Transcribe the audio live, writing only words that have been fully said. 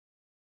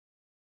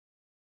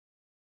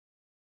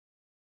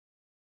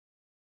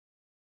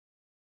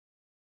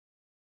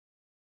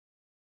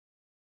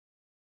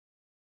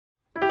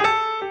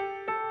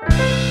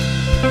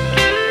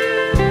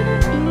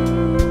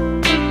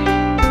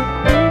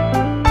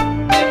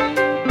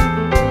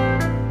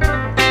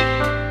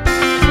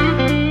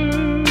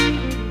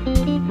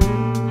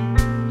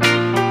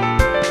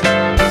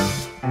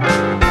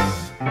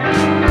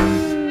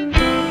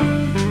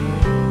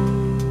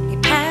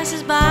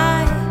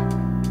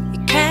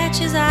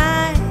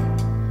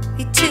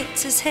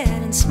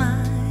Head and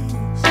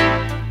smiles,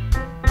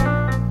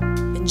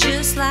 and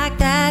just like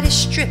that, he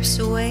strips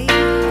away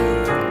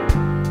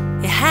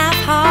your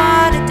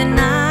half-hearted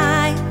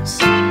denials.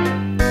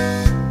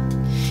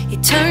 He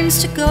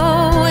turns to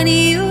go, and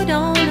you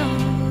don't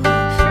know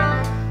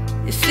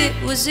if it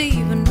was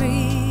even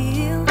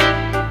real.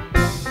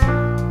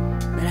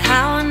 But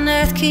how on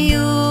earth can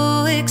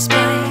you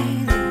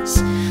explain this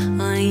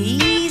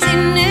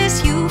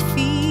uneasiness you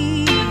feel?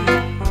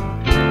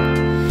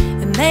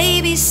 And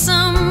maybe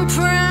some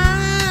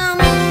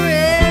primal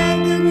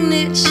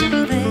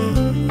recognition,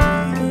 babe,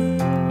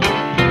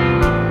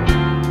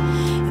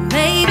 and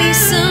maybe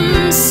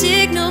some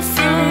signal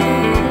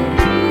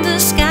from the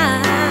sky.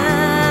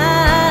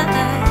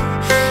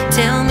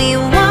 Tell me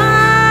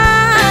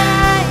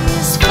why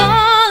is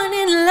falling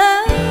in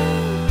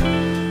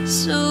love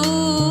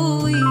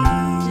so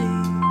easy?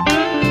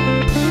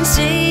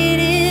 Staying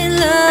in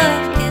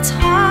love gets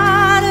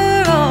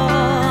harder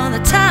all the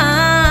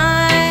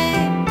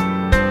time.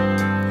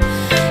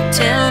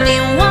 Tell me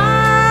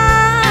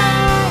why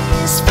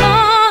is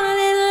falling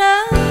in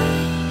love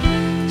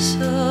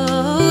so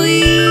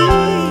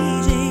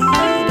easy?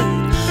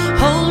 But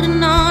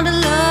holding on to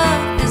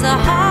love is the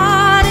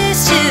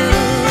hardest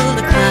hill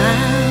to climb.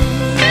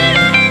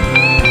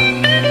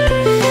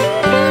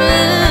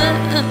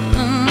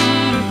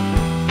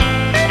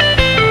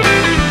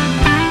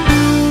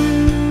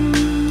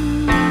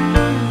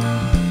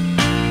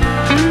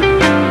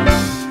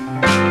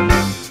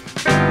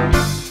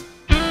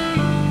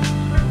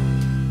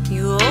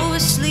 You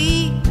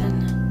oversleeping,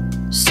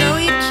 so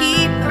you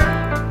keep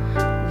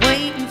her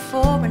waiting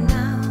for an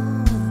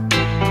hour.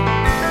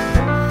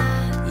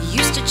 You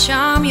used to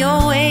charm your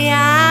way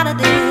out of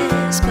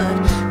this, but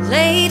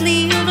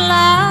lately you've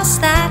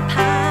lost that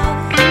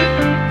power.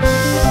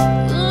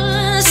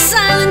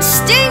 Silence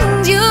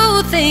stings,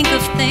 you think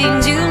of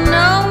things you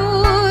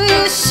know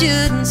you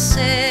shouldn't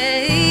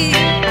say.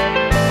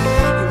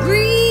 You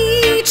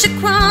reach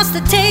across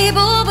the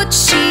table, but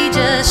she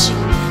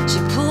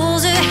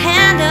pulls her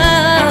hand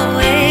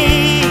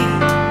away.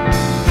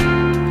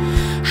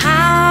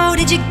 How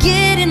did you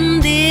get in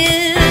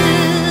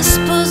this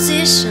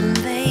position,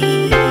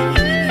 baby?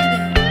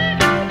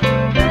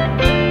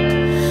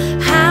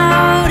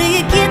 How do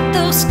you get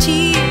those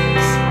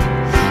tears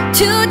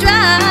to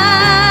dry?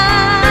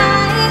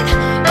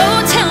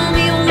 Oh, tell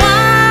me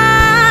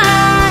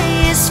why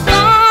is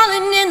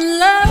falling in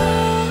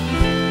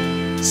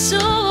love so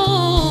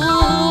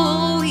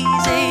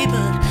easy?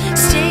 But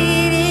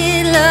staying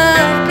in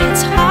love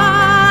gets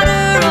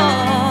harder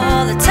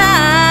all the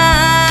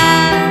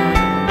time.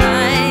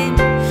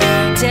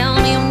 Tell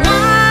me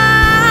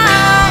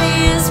why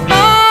is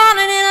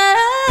falling in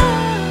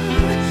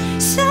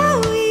love so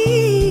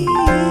easy?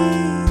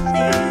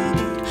 But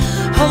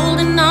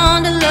holding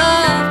on to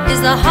love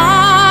is the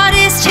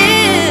hardest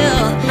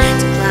hill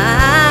to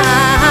climb.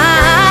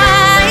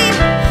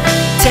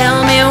 Tell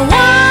me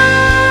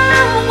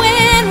why,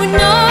 when we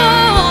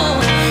know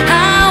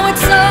how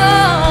it's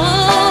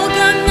all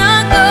gonna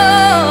go,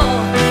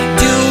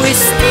 do we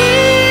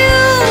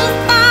still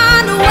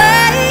find a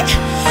way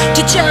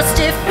to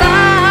justify?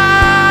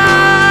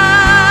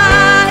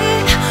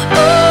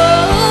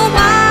 Oh,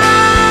 why?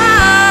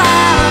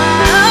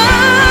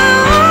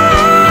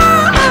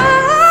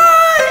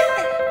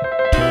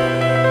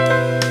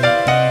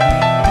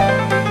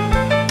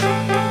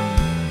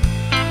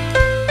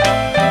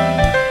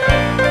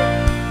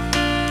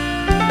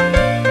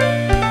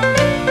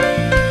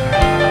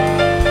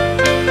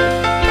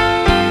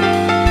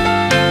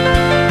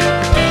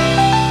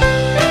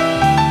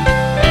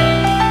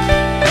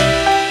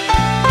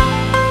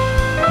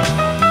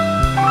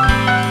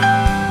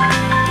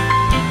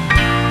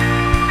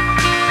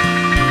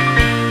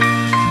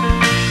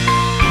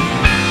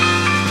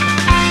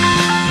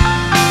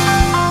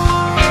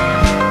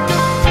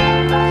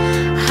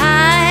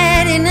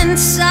 Hiding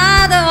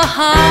inside the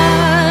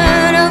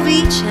heart of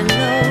each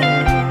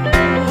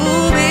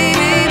hello,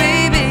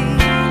 baby,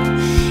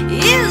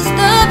 is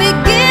the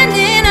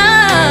beginning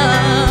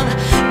of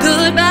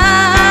goodbye.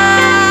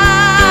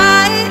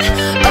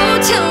 Oh,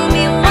 tell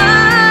me why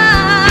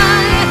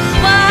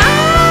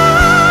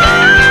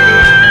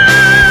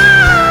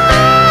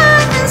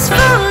is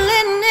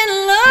falling in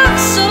love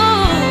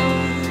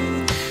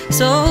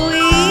so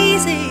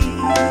easy?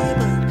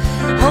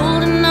 But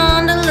holding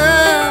on to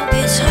love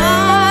is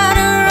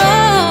harder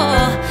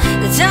all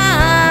the time.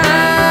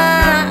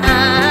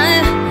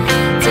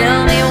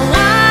 Tell me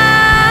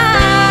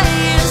why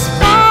is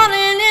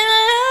falling in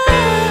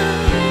love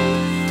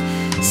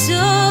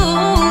so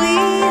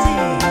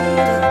easy?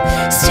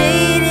 But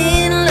staying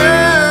in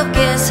love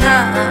gets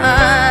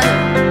harder.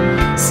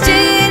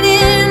 Staying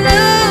in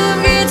love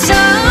gets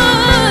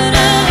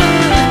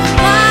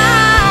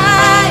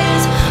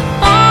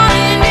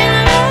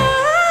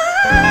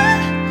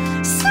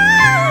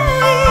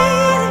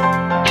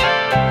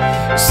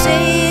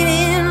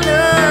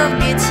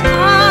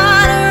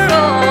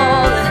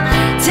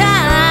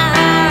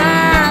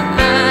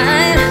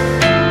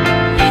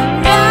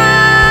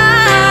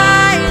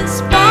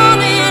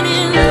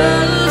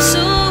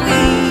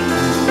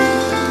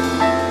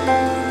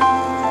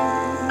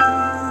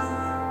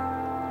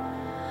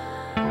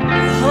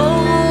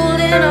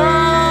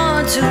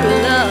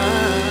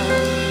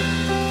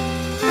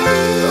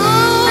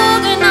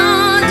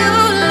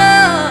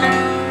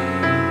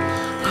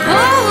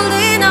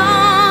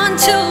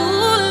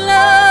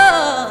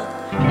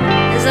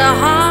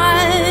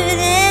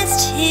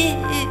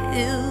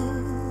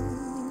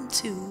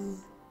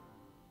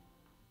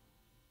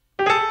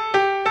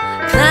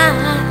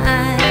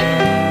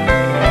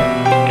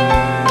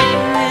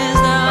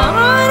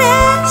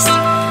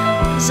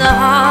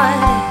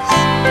hardest.